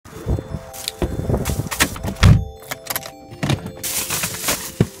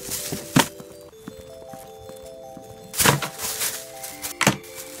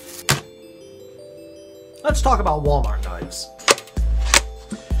let's talk about Walmart knives.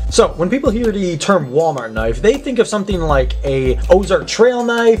 So, when people hear the term Walmart knife, they think of something like a Ozark trail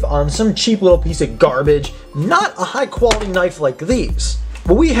knife on some cheap little piece of garbage, not a high quality knife like these.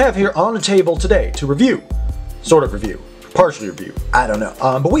 What we have here on the table today to review, sort of review, partially review, I don't know.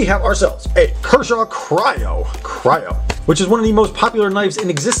 But we have ourselves a Kershaw Cryo, which is one of the most popular knives in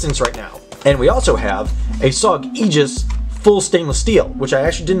existence right now. And we also have a SOG Aegis full stainless steel, which I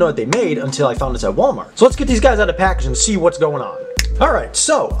actually didn't know that they made until I found this at Walmart. So let's get these guys out of package and see what's going on. Alright,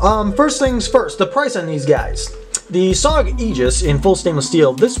 so, first things first, the price on these guys. The SOG Aegis in full stainless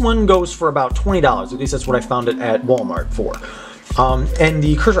steel, this one goes for about $20, at least that's what I found it at Walmart for. And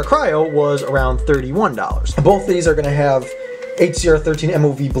the Kershaw Cryo was around $31. Both of these are going to have HCR13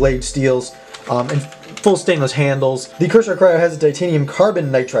 MOV blade steels and full stainless handles. The Kershaw Cryo has a titanium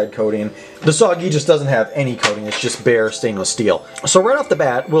carbon nitride coating. The SOG Aegis doesn't have any coating, it's just bare stainless steel. So right off the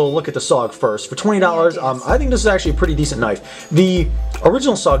bat, we'll look at the SOG first. For $20, I think this is actually a pretty decent knife. The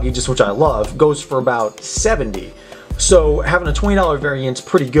original SOG Aegis, which I love, goes for about $70. So having a $20 variant's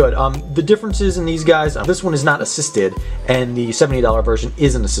pretty good. The differences in these guys, this one is not assisted, and the $70 version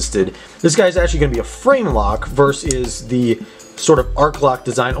isn't assisted. This guy's actually going to be a frame lock versus the sort of arc lock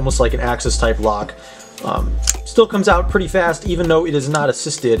design, almost like an Axis type lock. Still comes out pretty fast, even though it is not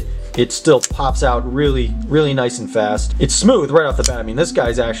assisted. It still pops out really, really nice and fast. It's smooth right off the bat. I mean, this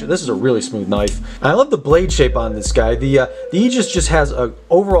is a really smooth knife. And I love the blade shape on this guy. The Aegis just has an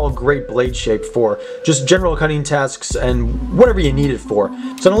overall great blade shape for just general cutting tasks and whatever you need it for.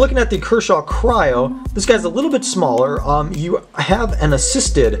 So now looking at the Kershaw Cryo, this guy's a little bit smaller. You have an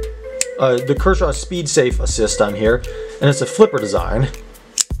assisted, the Kershaw Speed Safe assist on here, and it's a flipper design.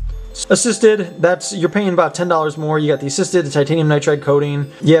 Assisted, you're paying about $10 more. You got the assisted, the titanium nitride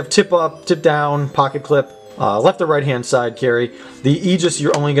coating. You have tip up, tip down, pocket clip, left or right hand side carry. The Aegis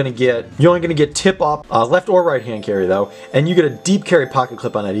you're only gonna get tip up, left or right hand carry though, and you get a deep carry pocket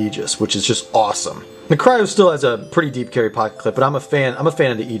clip on that Aegis, which is just awesome. The Cryo still has a pretty deep carry pocket clip, but I'm a fan of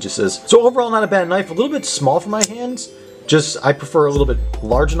the Aegises. So overall, not a bad knife. A little bit small for my hands. I prefer a little bit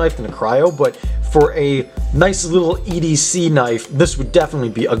larger knife than a Cryo, but for a nice little EDC knife, this would definitely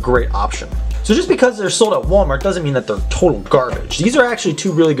be a great option. So just because they're sold at Walmart doesn't mean that they're total garbage. These are actually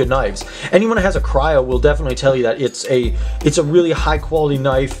two really good knives. Anyone who has a Cryo will definitely tell you that it's a really high quality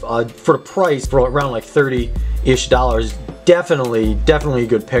knife for the price, for around like $30-ish. Definitely a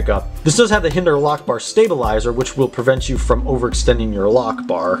good pickup. This does have the Hinder lock bar stabilizer, which will prevent you from overextending your lock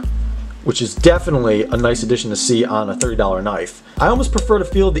bar, which is definitely a nice addition to see on a $30 knife. I almost prefer to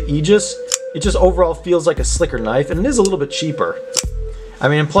feel the Aegis. It just overall feels like a slicker knife, and it is a little bit cheaper. I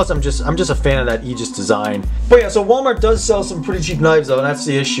mean, and plus I'm just a fan of that Aegis design. But yeah, so Walmart does sell some pretty cheap knives though, and that's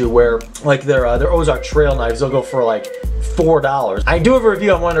the issue, where like their Ozark trail knives, they'll go for like $4. I do have a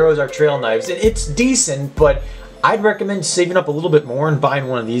review on one of their Ozark trail knives, and it's decent, but I'd recommend saving up a little bit more and buying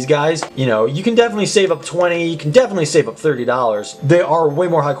one of these guys. You know, you can definitely save up $20, you can definitely save up $30. They are way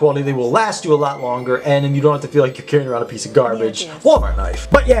more high quality, they will last you a lot longer, and then you don't have to feel like you're carrying around a piece of garbage Walmart knife.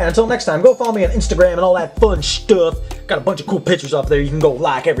 But yeah, until next time, go follow me on Instagram and all that fun stuff. Got a bunch of cool pictures up there, you can go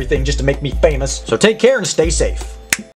like everything just to make me famous. So take care and stay safe.